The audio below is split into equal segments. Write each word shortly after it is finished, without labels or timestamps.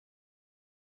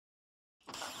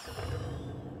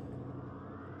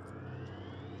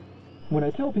When I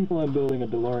tell people I'm building a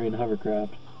Delorean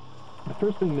hovercraft, the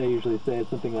first thing they usually say is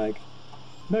something like,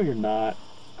 "No, you're not.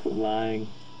 Quit lying."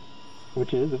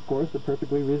 Which is, of course, a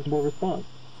perfectly reasonable response.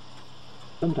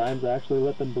 Sometimes I actually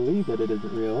let them believe that it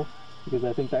isn't real, because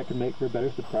I think that can make for a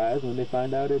better surprise when they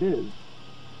find out it is,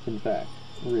 in fact,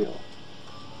 real.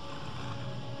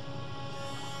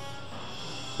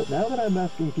 But now that I'm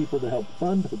asking people to help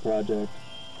fund the project,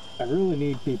 I really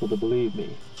need people to believe me.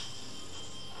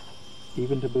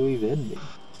 Even to believe in me.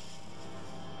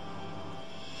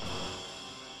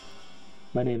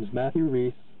 My name's Matthew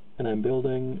Reese, and I'm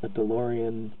building a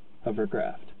Delorean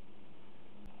hovercraft.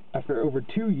 After over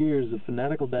 2 years of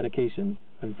fanatical dedication,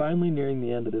 I'm finally nearing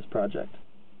the end of this project.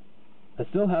 I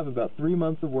still have about 3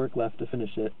 months of work left to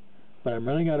finish it, but I'm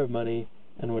running out of money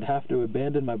and would have to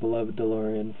abandon my beloved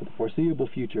Delorean for the foreseeable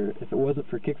future if it wasn't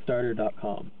for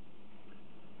Kickstarter.com.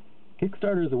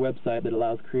 Kickstarter is a website that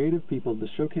allows creative people to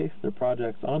showcase their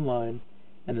projects online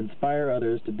and inspire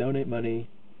others to donate money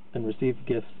and receive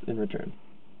gifts in return.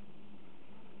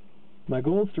 My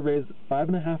goal is to raise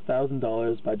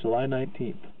 $5,500 by July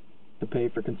 19th to pay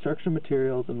for construction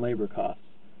materials and labor costs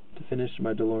to finish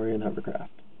my Delorean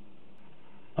hovercraft.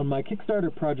 On my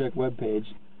Kickstarter project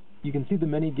webpage, you can see the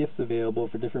many gifts available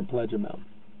for different pledge amounts.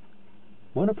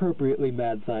 One appropriately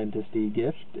mad scientist-y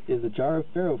gift is a jar of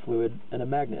ferrofluid and a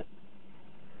magnet.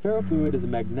 Ferrofluid is a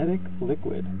magnetic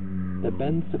liquid that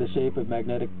bends to the shape of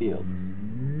magnetic fields.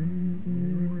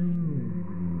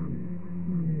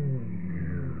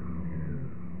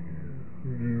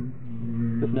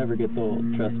 This never gets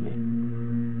old, trust me.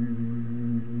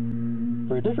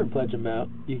 For a different pledge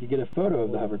amount, you can get a photo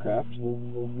of the hovercraft,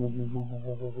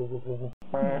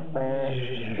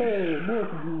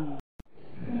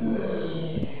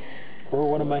 or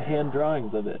one of my hand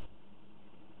drawings of it.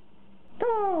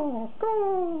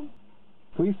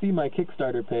 Please see my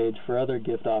Kickstarter page for other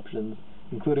gift options,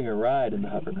 including a ride in the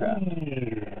hovercraft.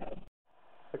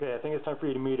 Okay, I think it's time for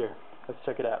you to meet her. Let's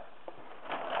check it out.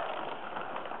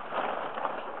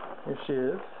 Here she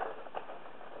is.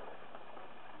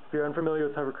 If you're unfamiliar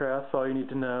with hovercrafts, all you need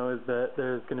to know is that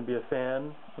there's going to be a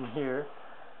fan in here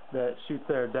that shoots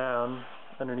air down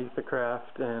underneath the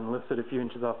craft and lifts it a few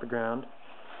inches off the ground.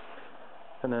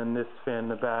 And then this fan in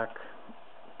the back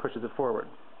pushes it forward.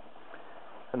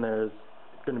 And there's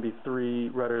going to be 3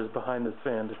 rudders behind this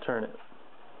fan to turn it.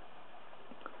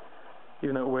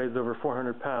 Even though it weighs over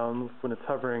 400 pounds, when it's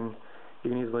hovering,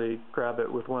 you can easily grab it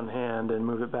with one hand and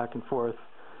move it back and forth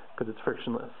because it's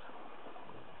frictionless.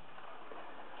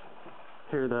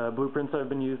 Here are the blueprints I've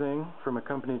been using from a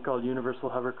company called Universal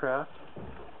Hovercraft.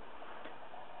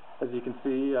 As you can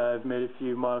see, I've made a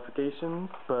few modifications,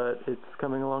 but it's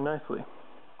coming along nicely.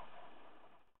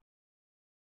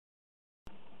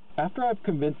 After I've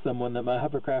convinced someone that my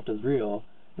hovercraft is real,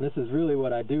 and this is really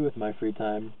what I do with my free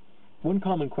time, one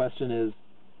common question is,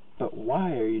 but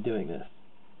why are you doing this?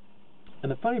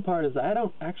 And the funny part is I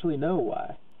don't actually know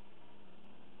why.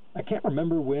 I can't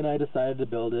remember when I decided to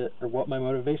build it or what my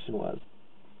motivation was.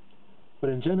 But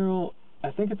in general,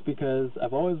 I think it's because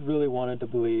I've always really wanted to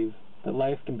believe that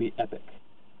life can be epic,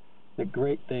 that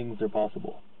great things are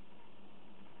possible.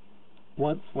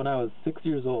 Once, when I was 6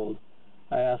 years old,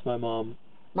 I asked my mom,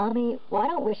 "Mommy, why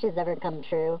don't wishes ever come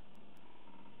true?"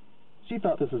 She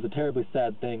thought this was a terribly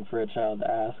sad thing for a child to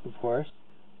ask, of course,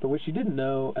 but what she didn't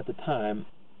know at the time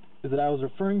is that I was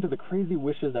referring to the crazy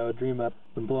wishes I would dream up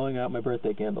when blowing out my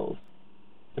birthday candles.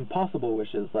 Impossible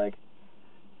wishes like,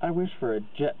 I wish for a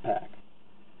jetpack,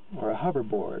 or a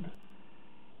hoverboard,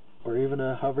 or even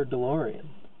a hover Delorean.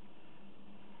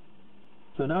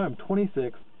 So now I'm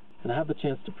 26, and I have the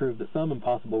chance to prove that some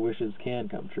impossible wishes can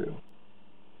come true.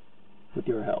 With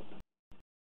your help.